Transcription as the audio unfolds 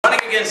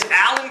against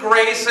Alan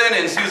Grayson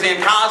and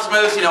Suzanne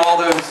Cosmos, you know, all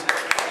those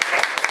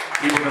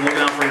people have been looking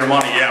out for your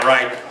money. Yeah,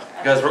 right.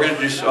 Guys, we're going to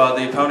introduce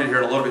the opponent here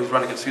in a little bit. He's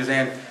running against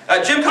Suzanne.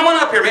 Jim, come on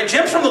up here, man.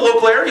 Jim's from the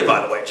local area,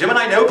 by the way. Jim and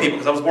I know people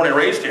because I was born and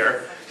raised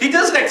here. He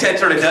does get cert,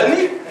 doesn't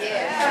he?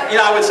 Yeah. You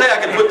know, I would say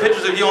I could put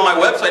pictures of you on my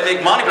website and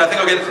make money, but I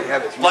think I'll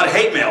get a lot of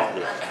hate mail.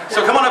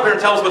 So come on up here and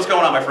tell us what's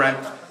going on, my friend.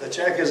 The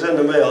check is in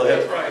the mail.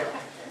 That's right.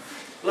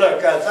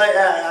 Look,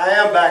 I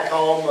am back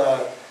home.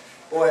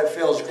 Boy, it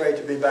feels great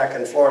to be back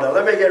in Florida.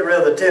 Let me get rid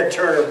of the Ted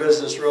Turner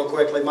business real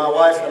quickly. My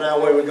wife and I,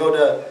 when we go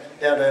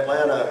down to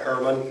Atlanta,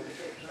 Herman,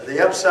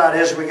 the upside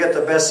is we get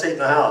the best seat in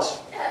the house.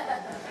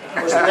 Of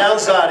course, the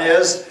downside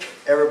is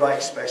everybody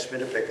expects me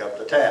to pick up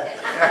the tab.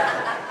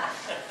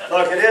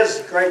 Look, it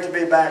is great to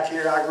be back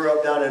here. I grew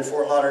up down in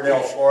Fort Lauderdale,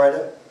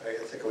 Florida. I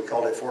think we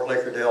called it Fort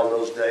Lickerdale in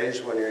those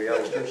days when you're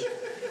youngsters.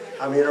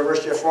 I'm a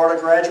University of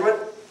Florida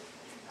graduate.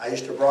 I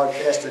used to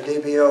broadcast a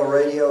DBO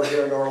radio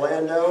here in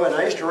Orlando, and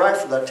I used to write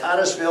for the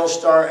Titusville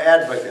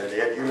Star-Advocate.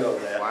 Ed, you know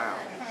that. Wow.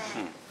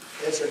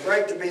 It's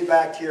great to be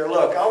back here.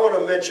 Look, I want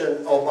to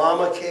mention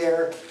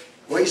Obamacare.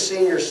 We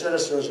senior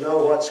citizens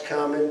know what's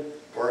coming.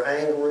 We're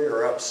angry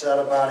or upset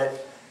about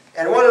it.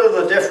 And one of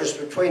the differences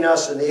between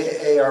us and the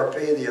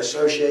AARP, the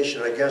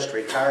Association Against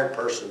Retired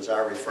Persons, I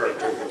refer to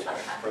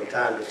from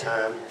time to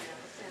time.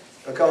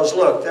 Because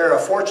look, they're a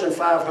Fortune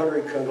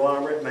 500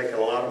 conglomerate making a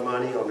lot of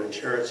money on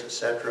insurance,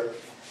 etc.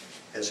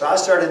 And so I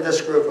started this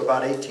group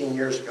about 18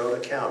 years ago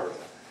to counter them.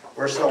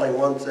 We're selling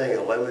one thing,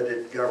 a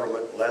limited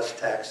government, less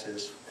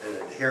taxes, and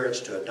adherence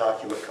to a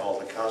document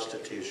called the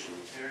Constitution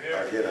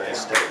of the United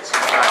States.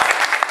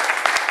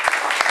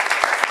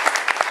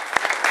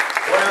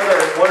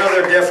 One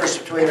other difference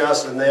between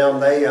us and them,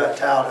 they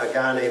tout a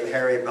guy named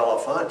Harry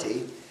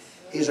Belafonte.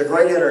 He's a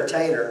great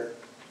entertainer,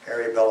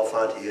 Harry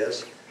Belafonte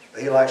is,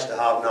 but he likes to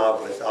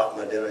hobnob with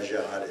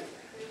Ahmadinejad and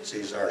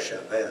Cesar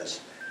Chavez.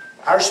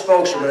 Our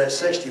spokesman at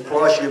 60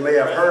 plus, you may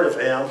have heard of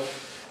him,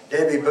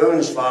 Debbie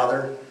Boone's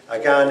father, a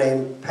guy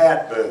named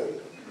Pat Boone.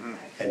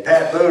 And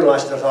Pat Boone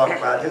likes to talk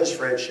about his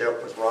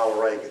friendship with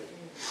Ronald Reagan.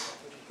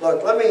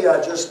 Look, let me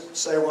just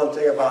say one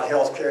thing about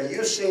health care.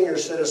 You senior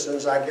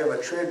citizens, I give a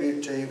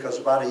tribute to you because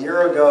about a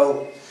year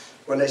ago,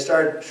 when they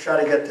started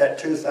trying to get that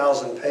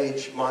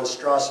 2,000-page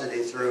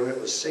monstrosity through,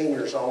 it was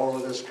seniors all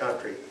over this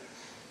country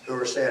who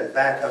were saying,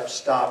 back up,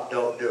 stop,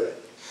 don't do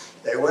it.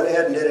 They went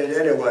ahead and did it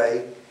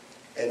anyway.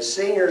 And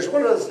seniors,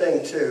 one other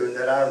thing too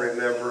that I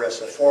remember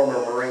as a former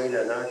Marine,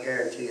 and I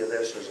guarantee you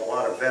this, there's a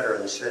lot of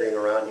veterans sitting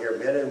around here,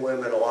 men and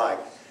women alike.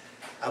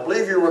 I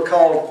believe you were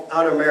called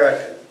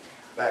un-American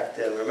back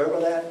then.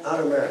 Remember that?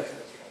 Un-American.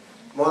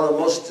 One of the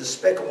most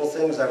despicable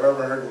things I've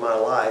ever heard in my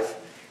life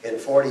in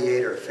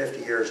 48 or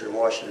 50 years in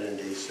Washington,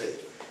 D.C.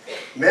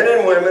 Men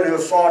and women who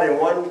have fought in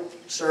one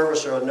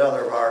service or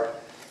another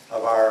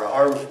of our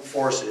armed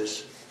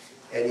forces,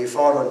 and you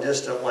fought on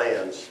distant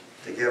lands,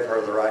 to give her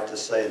the right to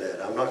say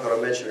that. I'm not going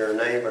to mention her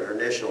name, but her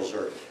initials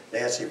are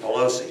Nancy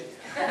Pelosi.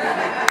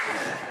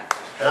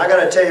 And I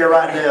got to tell you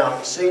right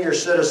now, senior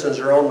citizens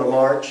are on the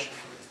march.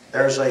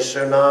 There's a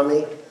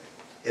tsunami.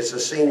 It's a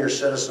senior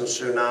citizen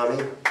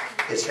tsunami.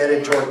 It's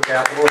headed toward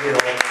Capitol Hill.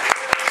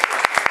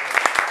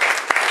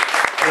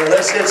 And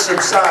unless it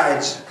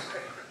subsides,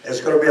 there's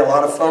going to be a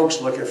lot of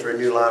folks looking for a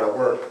new line of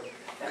work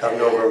come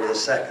November the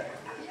 2nd.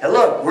 And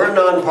look, we're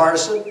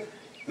nonpartisan.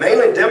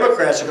 Mainly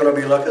Democrats are going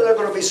to be looking. There are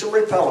going to be some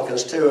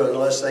Republicans too,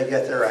 unless they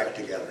get their act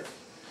together.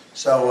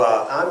 So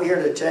I'm here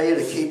to tell you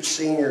to keep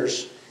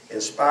seniors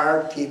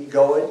inspired, keep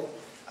going.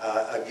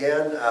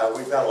 Again,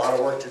 we've got a lot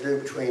of work to do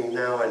between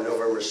now and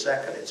November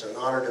 2nd. It's an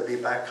honor to be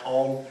back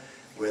home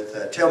with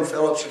Tim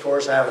Phillips, of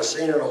course. I haven't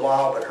seen in a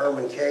while, but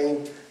Herman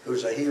Cain,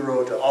 who's a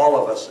hero to all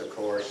of us, of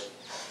course.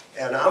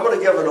 And I'm going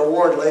to give an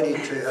award,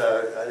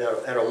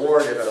 an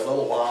award in a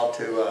little while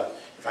to,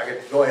 if I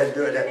could go ahead and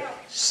do it.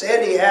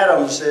 Sandy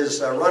Adams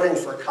is running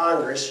for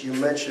Congress, you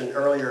mentioned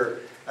earlier,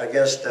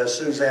 against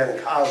Suzanne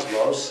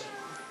Cosmos.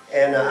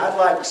 And I'd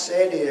like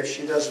Sandy, if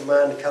she doesn't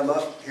mind, to come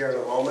up here in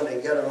a moment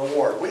and get an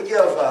award. We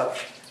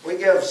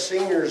give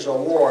seniors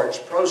awards,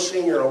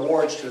 pro-senior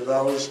awards to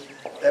those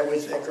that we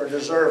think are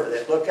deserving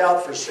it. Look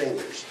out for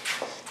seniors.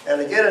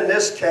 And again, in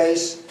this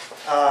case,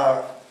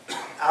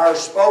 our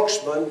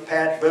spokesman,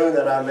 Pat Boone,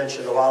 that I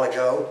mentioned a while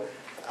ago,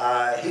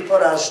 he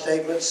put out a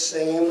statement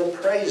singing the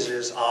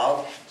praises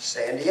of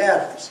Sandy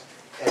Adams.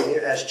 And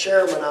as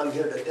chairman, I'm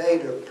here today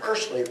to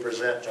personally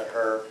present to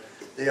her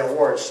the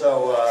award.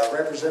 So,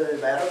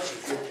 Representative Adams,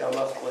 if you'd come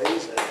up,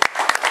 please.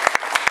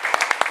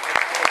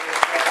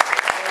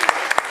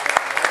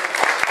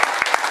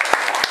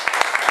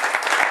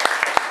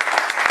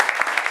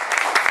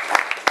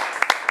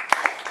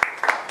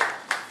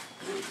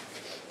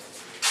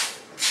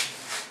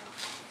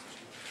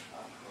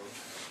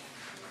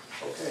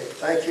 Okay,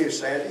 thank you,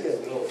 Sandy,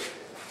 and we'll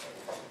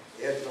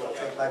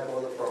take back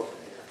on the program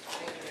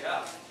here.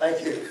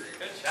 Thank you.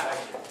 Good job.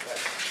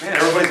 Man,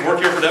 everybody's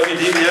working here for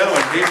WDBO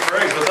and Pete's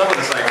Grace. What's up with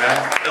this thing, man?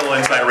 A little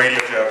inside radio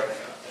joke.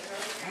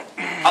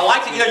 I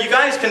like to, you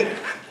guys can,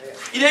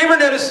 you ever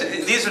notice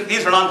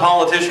these are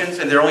non-politicians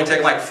and they're only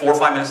taking like 4 or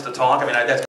 5 minutes to talk? I mean, that's